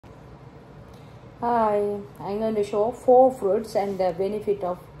Hi, I'm going to show 4 fruits and the benefit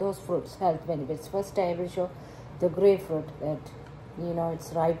of those fruits, health benefits. First, I will show the grapefruit that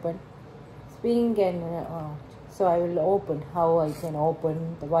it's ripened, it's pink, and so I will open how I can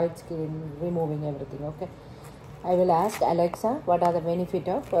open the white skin, removing everything. Okay, I will ask Alexa what are the benefit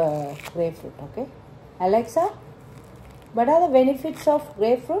of grapefruit. Okay, Alexa, what are the benefits of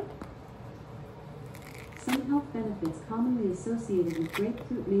grapefruit? Some health benefits commonly associated with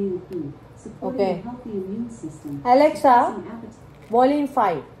grapefruit may include supporting a healthy immune system. Alexa, volume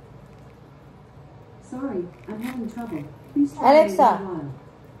 5. Sorry, I'm having trouble. Please try Alexa, in a while.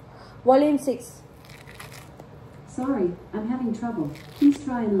 Volume 6. Sorry, I'm having trouble. Please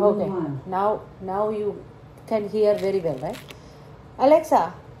try in a little while. Now you can hear very well, right?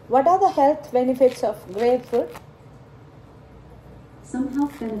 Alexa, what are the health benefits of grapefruit? Some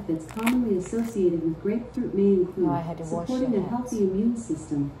health benefits commonly associated with grapefruit may include supporting a healthy immune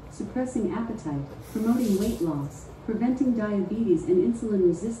system, suppressing appetite, promoting weight loss, preventing diabetes and insulin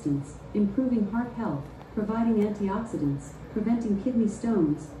resistance, improving heart health, providing antioxidants, preventing kidney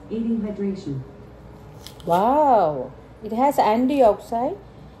stones, aiding hydration. Wow, it has antioxidant.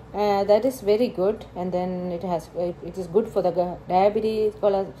 That is very good, and then it is good for the diabetes,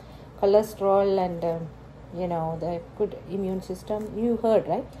 cholesterol, and the good immune system. You heard,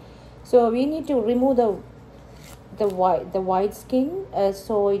 right? So we need to remove the white skin,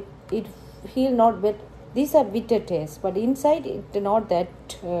 so it feel not bit. These are bitter taste, but inside it not that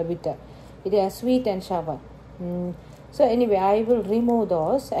bitter. It is sweet and sour. So anyway, I will remove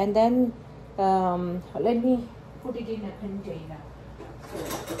those, and then let me put it in a container.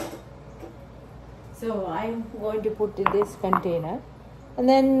 So I'm going to put in this container. And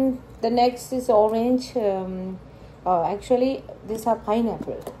then the next is orange. Actually, these are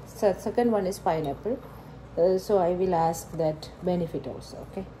pineapple. So second one is pineapple. So I will ask that benefit also.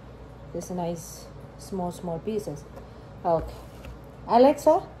 Okay, this nice small pieces. Okay,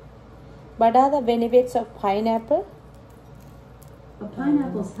 Alexa, what are the benefits of pineapple? A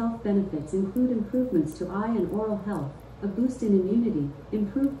pineapple's health benefits include improvements to eye and oral health, a boost in immunity,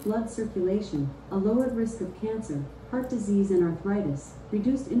 improved blood circulation, a lowered risk of cancer, heart disease and arthritis,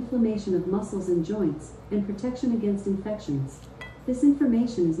 reduced inflammation of muscles and joints, and protection against infections. This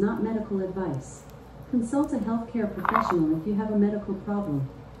information is not medical advice. Consult a healthcare professional if you have a medical problem.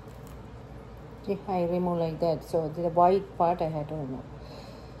 I remove like that, so the white part I had to remove.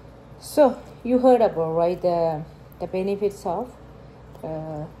 So you heard about, right, the benefits of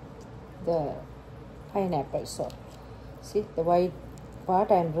the pineapple. So see, the white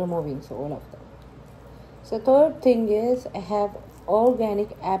part I am removing, so all of them. So third thing is I have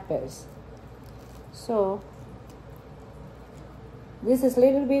organic apples. So this is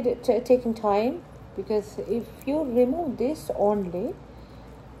little bit taking time, because if you remove this only,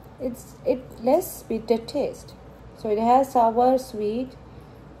 it less bitter taste. So it has sour, sweet,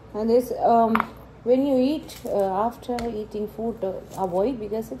 and this when you eat after eating food, avoid,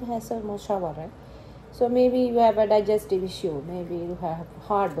 because it has so much sour, right? So maybe you have a digestive issue, maybe you have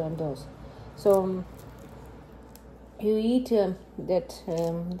heartburn, those. So you eat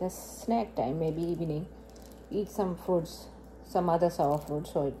the snack time, maybe evening, eat some fruits, some other sour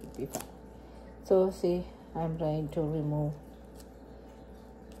fruits, so it will be fine. So see, I'm trying to remove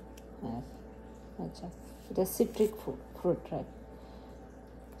the citric fruit, right?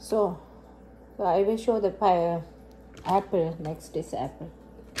 So I will show the apple. Next is apple.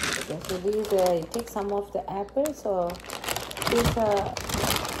 Okay, so these you take some of the apples. So these are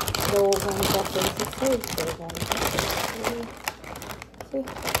the organic apples. See?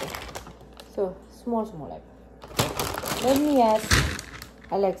 Okay. So small apple. Let me ask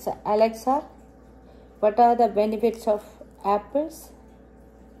Alexa, what are the benefits of apples?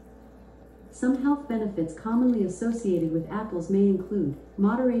 Some health benefits commonly associated with apples may include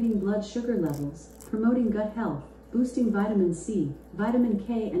moderating blood sugar levels, promoting gut health, boosting vitamin C, vitamin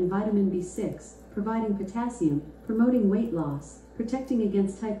K and vitamin B6, providing potassium, promoting weight loss, protecting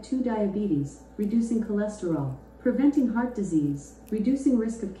against type 2 diabetes, reducing cholesterol, preventing heart disease, reducing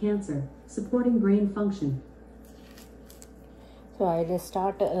risk of cancer, supporting brain function. So I will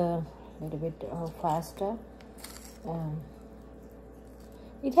start a little bit faster.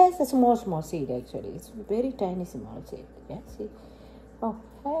 It has a small seed, actually. It's very tiny small seed. Yeah, see? Oh,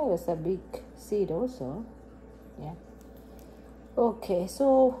 here is a big seed also. Yeah. Okay,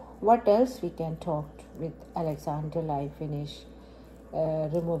 so what else we can talk with Alexa until I finish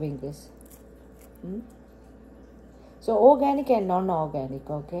removing this? So organic and non-organic,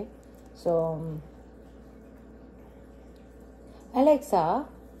 okay? So Alexa,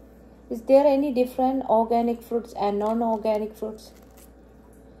 is there any different organic fruits and non-organic fruits?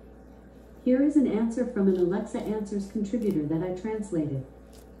 Here is an answer from an Alexa Answers contributor that I translated.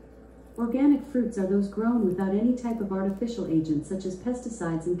 Organic fruits are those grown without any type of artificial agents such as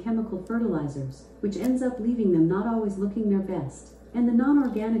pesticides and chemical fertilizers, which ends up leaving them not always looking their best. And the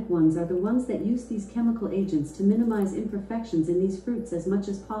non-organic ones are the ones that use these chemical agents to minimize imperfections in these fruits as much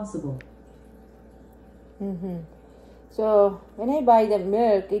as possible. So when I buy the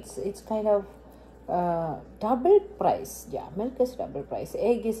milk, it's kind of double price. Yeah, milk is double price.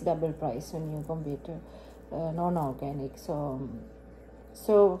 Egg is double price when you compare to non-organic. So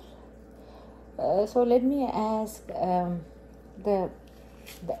let me ask the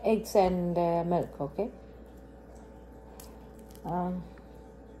eggs and milk. Okay.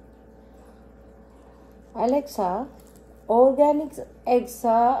 Alexa, organic eggs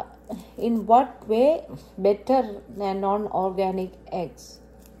are in what way better than non-organic eggs?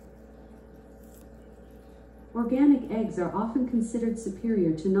 Organic eggs are often considered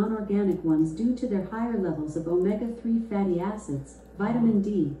superior to non-organic ones due to their higher levels of omega-3 fatty acids, vitamin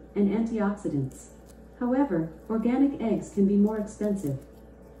D, and antioxidants. However, organic eggs can be more expensive.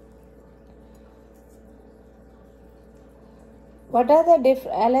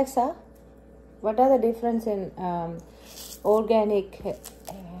 Alexa, what are the difference in organic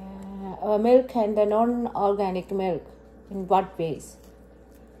milk and the non-organic milk? In what ways?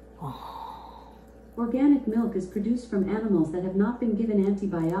 Organic milk is produced from animals that have not been given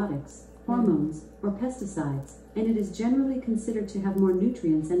antibiotics, hormones, or pesticides, and it is generally considered to have more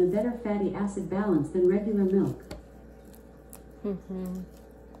nutrients and a better fatty acid balance than regular milk.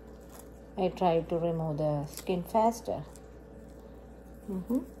 I tried to remove the skin faster.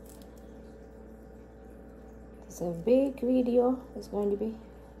 It's a big video. It's going to be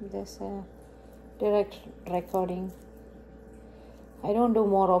this direct recording. I don't do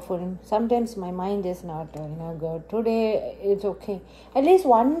more often. Sometimes my mind is not good. Today it's okay. At least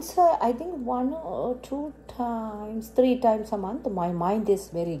once, I think 1 or 2 times, 3 times a month, my mind is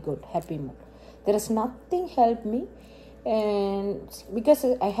very good, happy mood. There is nothing help me, and because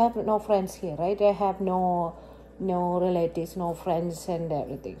I have no friends here, right? I have no relatives, no friends and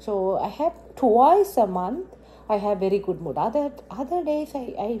everything. So I have twice a month I have very good mood. Other days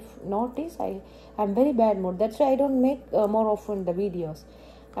I notice I'm very bad mood. That's why I don't make more often the videos.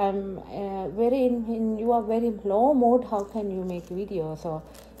 I'm you are very low mood. How can you make videos? Or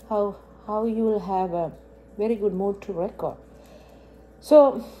how you will have a very good mood to record?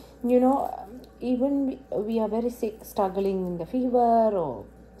 So even we are very sick, struggling in the fever or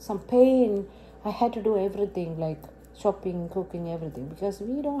some pain. I had to do everything like shopping, cooking, everything because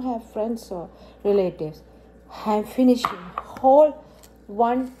we don't have friends or relatives. I'm finishing whole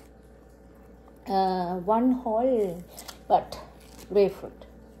one whole but grapefruit.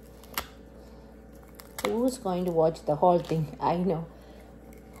 Who's going to watch the whole thing? I know.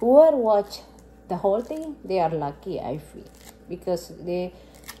 Whoever watch the whole thing, they are lucky, I feel, because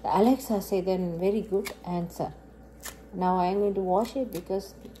Alexa say then very good answer. Now I'm going to wash it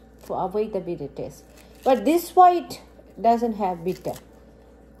because to avoid the bitter taste. But this white doesn't have bitter.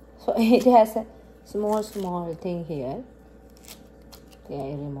 So it has a small thing here. Okay,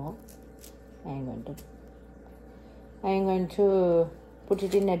 I remove. I'm going to put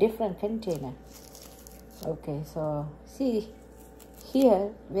it in a different container. Okay, so see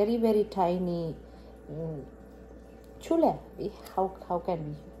here, very very tiny chula. How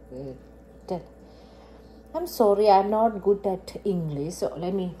can we tell? I'm sorry, I'm not good at English, so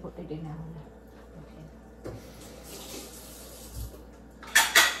let me put it in a okay.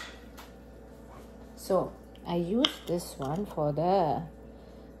 So I use this one for the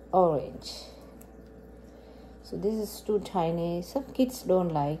orange. So this is too tiny. Some kids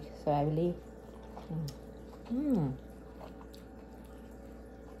don't like, so I will leave.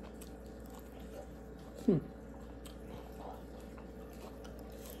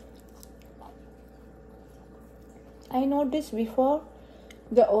 I noticed before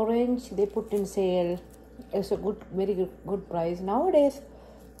the orange they put in sale. It's a very good price. Nowadays,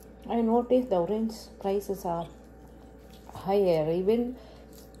 I noticed the orange prices are higher. Even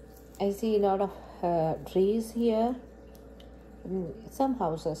I see a lot of trees here. In some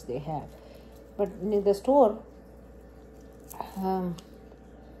houses they have, but in the store,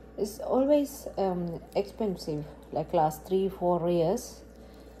 it's always expensive. Like last 3-4 years.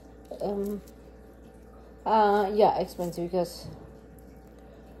 Expensive because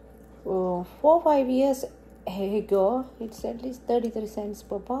 4-5 years ago it's at least 33 cents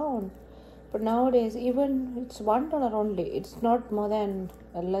per pound, but nowadays even it's $1 only. It's not more than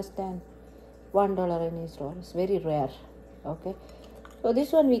less than $1 in each store. It's very rare. Okay, so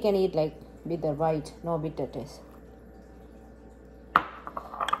this one we can eat like with the white, no bitter taste.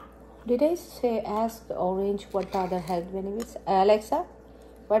 Did I say ask orange what are the health benefits? Alexa,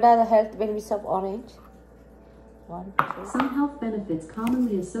 what are the health benefits of orange? 1, 2. Some health benefits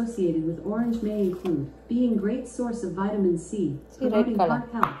commonly associated with orange may include being great source of vitamin C, See, red promoting color.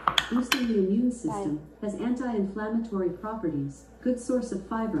 heart health, boosting the immune system, has anti-inflammatory properties, good source of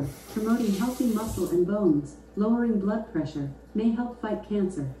fiber, promoting healthy muscle and bones, lowering blood pressure, may help fight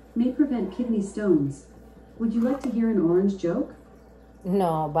cancer, may prevent kidney stones. Would you like to hear an orange joke?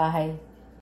 No, bye.